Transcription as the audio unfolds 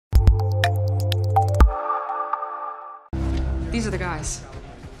These are the guys.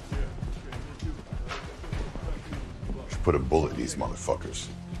 Should put a bullet in these motherfuckers.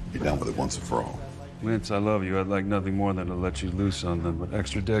 Be done with it once and for all. Vince, I love you. I'd like nothing more than to let you loose on them, but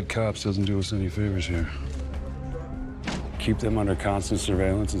extra dead cops doesn't do us any favors here. Keep them under constant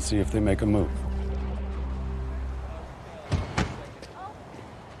surveillance and see if they make a move.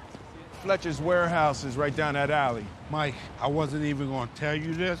 Fletcher's warehouse is right down that alley. Mike, I wasn't even gonna tell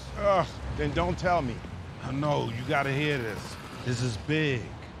you this. Then don't tell me. I know, you gotta hear this. This is big.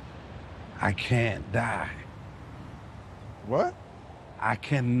 I can't die. What? I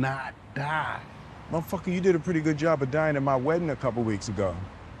cannot die. Motherfucker, you did a pretty good job of dying at my wedding a couple weeks ago.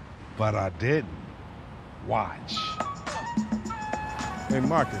 But I didn't. Watch. Hey,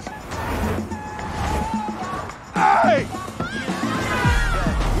 Marcus. Hey!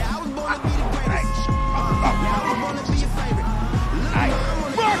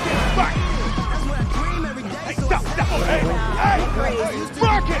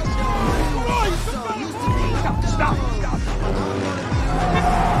 Stop!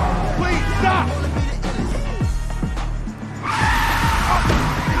 Please, stop!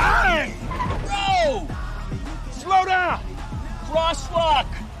 Hey! Bro! Slow down! Crosswalk!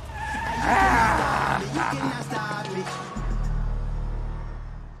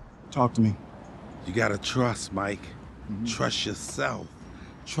 Talk to me. You gotta trust, Mike. Trust yourself.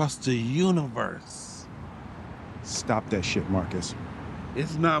 Trust the universe. Stop that shit, Marcus.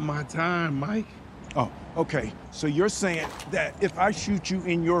 It's not my time, Mike. Oh, okay. So you're saying that if I shoot you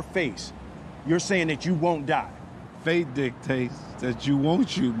in your face, you're saying that you won't die? Fate dictates that you won't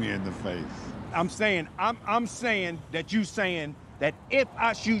shoot me in the face. I'm saying that you saying that if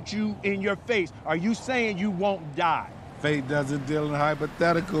I shoot you in your face, are you saying you won't die? Fate doesn't deal in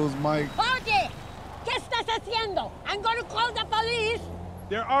hypotheticals, Mike. Oye, ¿qué estás haciendo? I'm gonna call the police.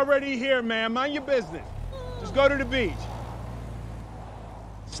 They're already here, man. Mind your business. Just go to the beach.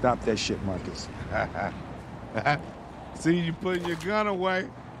 Stop that shit, Marcus. See, you putting your gun away.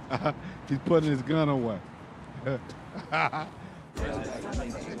 He's putting his gun away.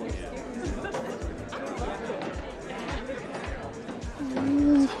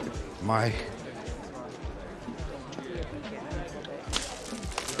 Mike.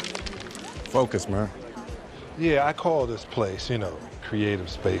 Focus, man. Yeah, I call this place, creative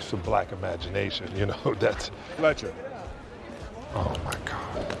space for black imagination. That's... Fletcher. Oh, my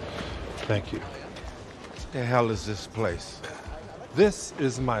God. Thank you. What the hell is this place? This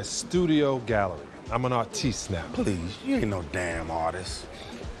is my studio gallery. I'm an artiste now. Please, you ain't no damn artist.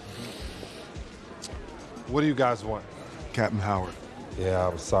 What do you guys want? Captain Howard. Yeah, I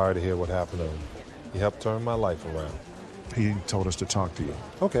was sorry to hear what happened to him. He helped turn my life around. He told us to talk to you.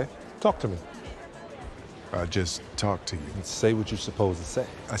 Okay, talk to me. I just talked to you. Say what you're supposed to say.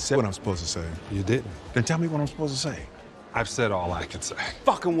 I said what I'm supposed to say. You didn't. Then tell me what I'm supposed to say. I've said all I can say.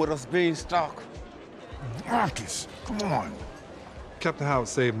 Fucking with us, Beanstalk. Marcus, come on. Captain Howard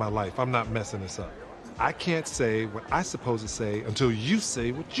saved my life. I'm not messing this up. I can't say what I'm supposed to say until you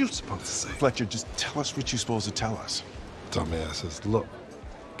say what you're supposed to say. Fletcher, just tell us what you're supposed to tell us. Dumbasses, look.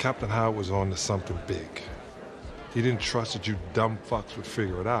 Captain Howard was on to something big. He didn't trust that you dumb fucks would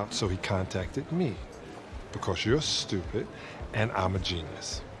figure it out, so he contacted me. Because you're stupid and I'm a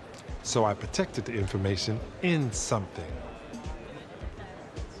genius. So I protected the information in something.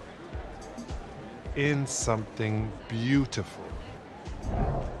 In something beautiful.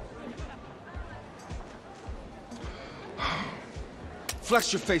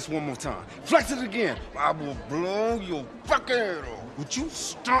 Flex your face one more time. Flex it again. I will blow your fucking head off. Would you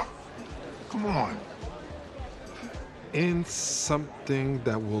stop? Come on. In something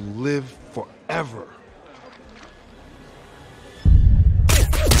that will live forever.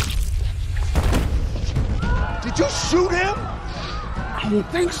 Did you shoot him? I don't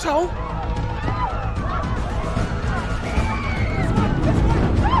think so.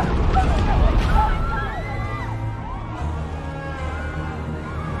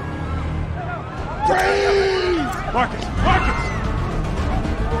 Marcus! Marcus!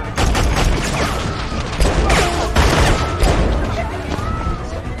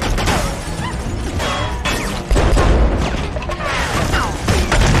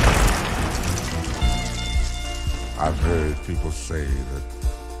 I've heard people say that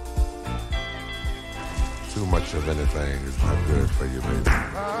too much of anything is not good for you, baby.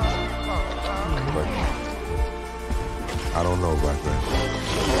 But I don't know about that.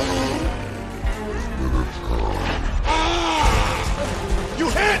 You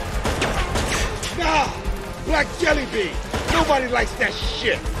hit! Nah! Black jelly bean! Nobody likes that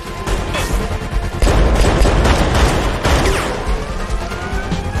shit!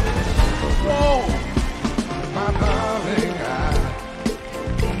 Whoa! My darling,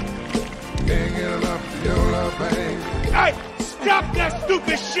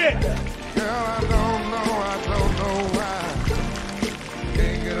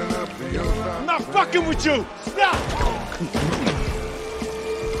 fucking with you. Stop.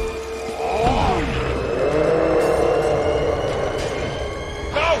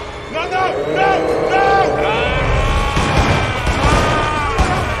 No!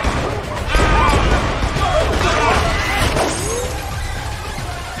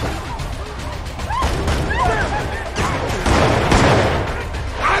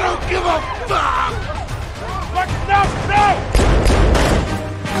 I don't give a fuck! No!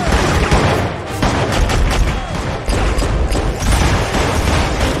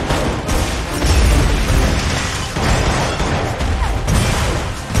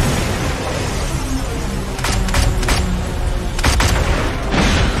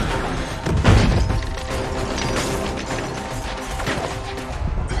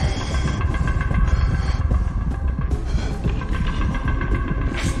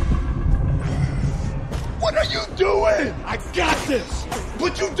 What are you doing? I got this!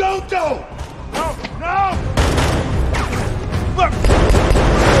 But you don't, though! No! Look!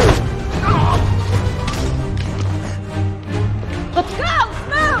 Let's go!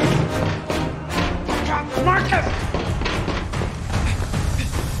 Move! Marcus!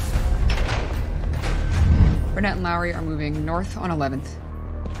 Burnett and Lowry are moving north on 11th.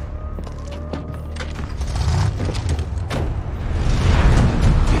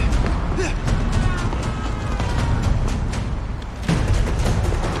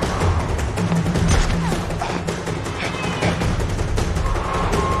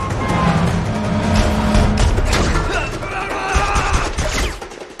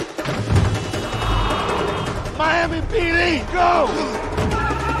 Miami PD, go!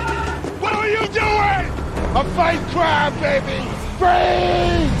 What are you doing? A fight crime, baby!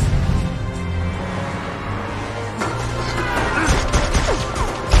 Freeze!